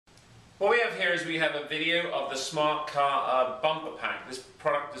What we have here is we have a video of the Smart Car bumper pack. This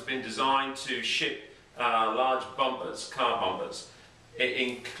product has been designed to ship large bumpers, car bumpers. It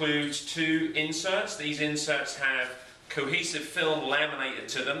includes two inserts. These inserts have cohesive film laminated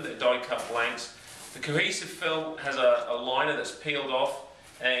to them, they're die-cut blanks. The cohesive film has a liner that's peeled off,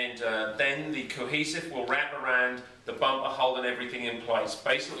 and then the cohesive will wrap around the bumper, holding everything in place.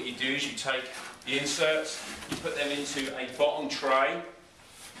 Basically what you do is you take the inserts, you put them into a bottom tray.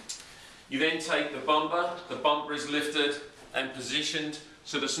 You then take the bumper is lifted and positioned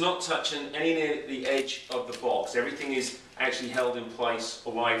so that it's not touching any near the edge of the box. Everything is actually held in place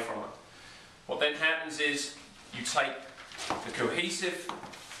away from it. What then happens is you take the cohesive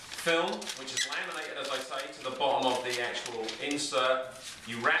film, which is laminated, as I say, to the bottom of the actual insert.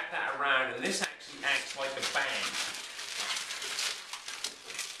 You wrap that around, and this actually acts like a band,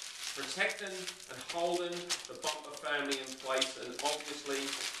 protecting and holding the bumper firmly in place, and obviously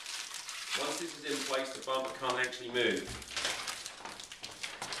once this is in place, the bumper can't actually move.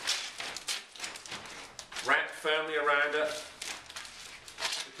 Wrap firmly around it.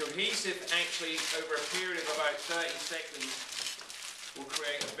 The cohesive actually, over a period of about 30 seconds, will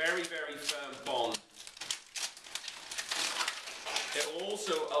create a very, very firm bond. It will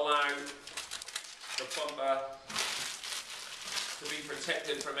also allow the bumper to be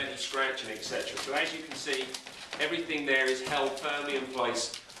protected from any scratching, etc. So as you can see, everything there is held firmly in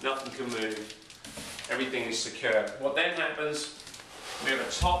place. Nothing can move. Everything is secure. What then happens, we have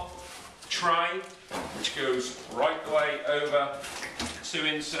a top tray which goes right the way over two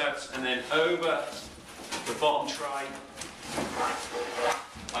inserts and then over the bottom tray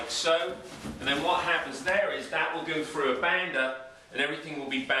like so. And then what happens there is that will go through a bander and everything will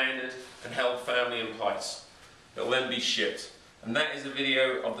be banded and held firmly in place. It will then be shipped. And that is a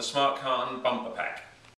video of the Smart Karton bumper pack.